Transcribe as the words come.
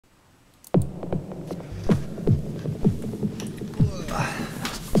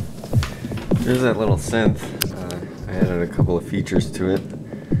Here's that little synth. I added a couple of features to it.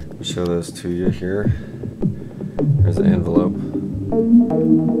 I'll show those to you here. Here's the envelope.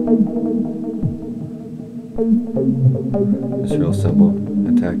 It's real simple.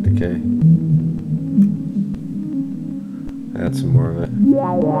 Attack decay. Add some more of it.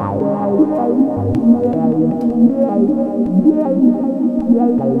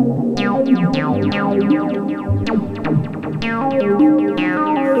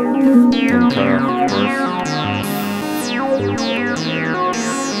 And cut off, of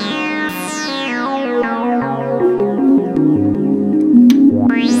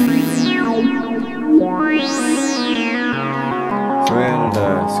course. So I added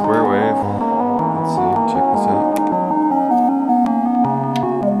a square wave. Let's see, check this out.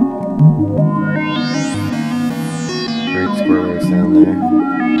 Great square wave sound there.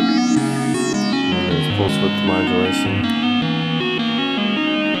 And there's pulse width modulation.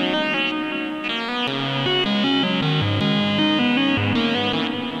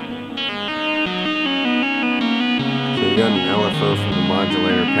 So you got an LFO from the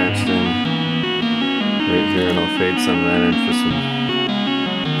modulator patched in right here, and I'll fade some of that in for some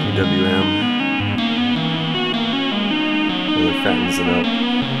PWM. Really fattens it up.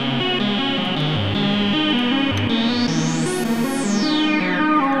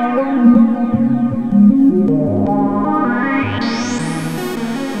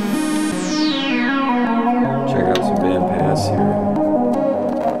 Check out some band pass here.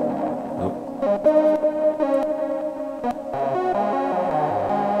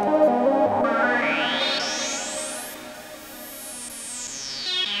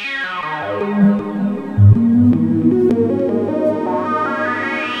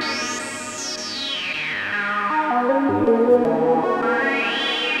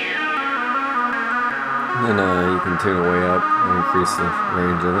 And you can tune it way up and increase the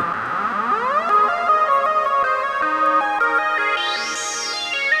range of it.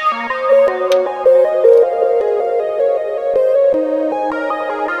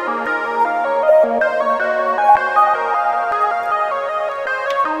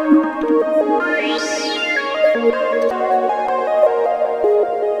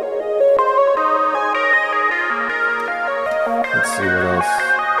 Let's see what else.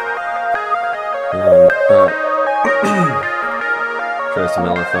 Try some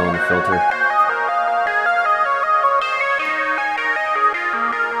LFO in the filter.